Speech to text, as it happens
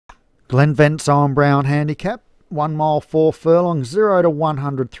Glenvents Owen Brown Handicap, 1 mile 4 furlongs, 0 to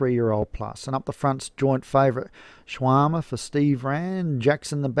 100 3-year-old plus. And up the front's joint favourite, Shawarma for Steve Rand,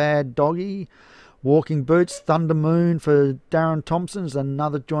 Jackson the Bad Doggy, Walking Boots, Thunder Moon for Darren Thompson's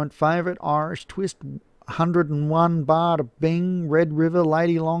another joint favourite, Irish Twist, 101 Bar to Bing, Red River,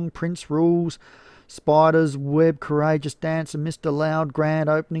 Lady Long, Prince Rules, Spider's Web, Courageous Dancer, Mr. Loud, Grand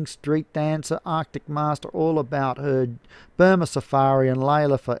Opening, Street Dancer, Arctic Master, All About Her, Burma Safari and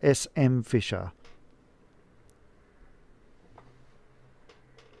Layla for SM Fisher.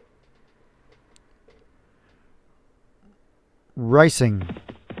 Racing.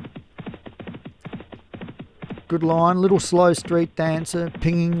 Good line, Little Slow Street Dancer,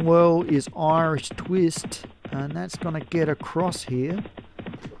 pinging well is Irish Twist, and that's going to get across here.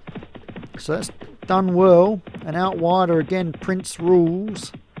 So that's done well, and out wider again Prince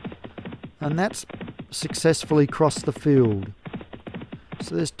Rules, and that's successfully crossed the field.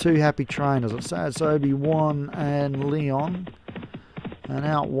 So there's two happy trainers. I'd say it's Obi-Wan and Leon, and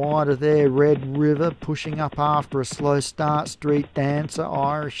out wider there Red River pushing up after a slow start, Street Dancer,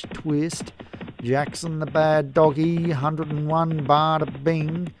 Irish Twist, Jackson the Bad Doggy, 101 Bar to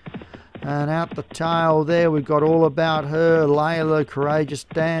Bing. And out the tail there we've got All About Her, Layla, Courageous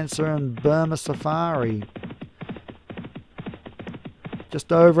Dancer and Burma Safari.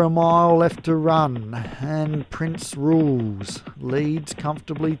 Just over a mile left to run, and Prince Rules leads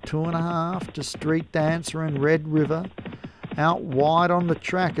comfortably 2.5 to Street Dancer and Red River. Out wide on the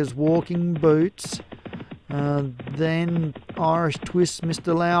track is Walking Boots. Then Irish Twist,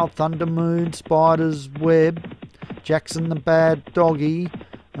 Mr. Loud, Thunder Moon, Spider's Web, Jackson the Bad Doggy,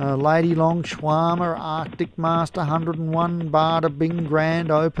 Lady Long, Shawarma, Arctic Master, 101 Bar to Bing,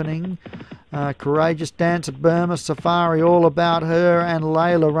 Grand Opening, Courageous Dancer, Burma Safari, All About Her and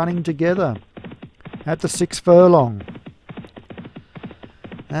Layla running together at the 6 furlong.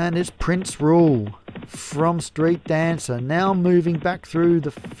 And it's Prince Rule from Street Dancer. Now moving back through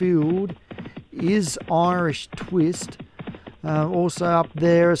the field is Irish Twist. Also up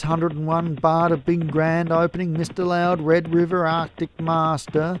there is 101 Bar to Big Grand Opening, Mr. Loud, Red River, Arctic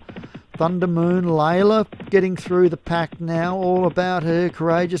Master, Thunder Moon, Layla getting through the pack now, All About Her,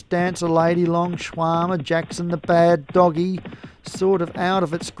 Courageous Dancer, Lady Long, Shawarma, Jackson the Bad Doggy, sort of out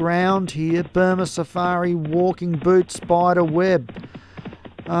of its ground here, Burma Safari, Walking Boots, Spider Web.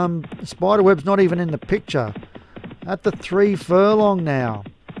 Spider Web's not even in the picture. At the 3 furlong now.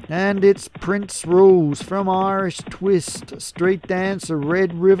 And it's Prince Rules from Irish Twist, Street Dancer,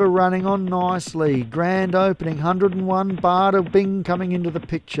 Red River running on nicely. Grand Opening, 101 Bar to Bing coming into the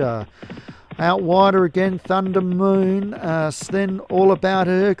picture. Out wider again, Thunder Moon, then All About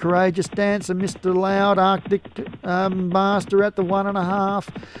Her, Courageous Dancer, Mr. Loud, Arctic Master at the 1.5.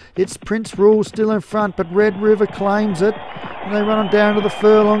 It's Prince Rules still in front, but Red River claims it. And they run on down to the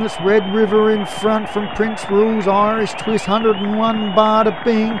furlong. It's Red River in front from Prince Rules, Irish Twist, 101 Bar to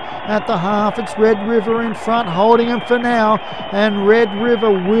Bing. At the half, it's Red River in front, holding him for now. And Red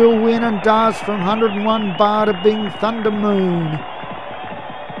River will win and does from 101 Bar to Bing, Thunder Moon.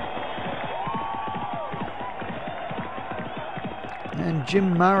 And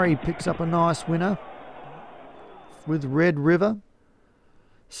Jim Murray picks up a nice winner with Red River.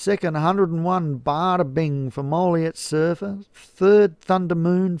 Second, 101 Bar to Bing for Moliet Surfer. Third, Thunder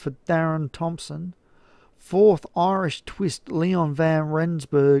Moon for Darren Thompson. Fourth, Irish Twist, Leon van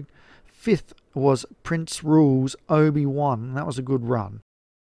Rensburg. Fifth was Prince Rules, Obi-Wan. That was a good run.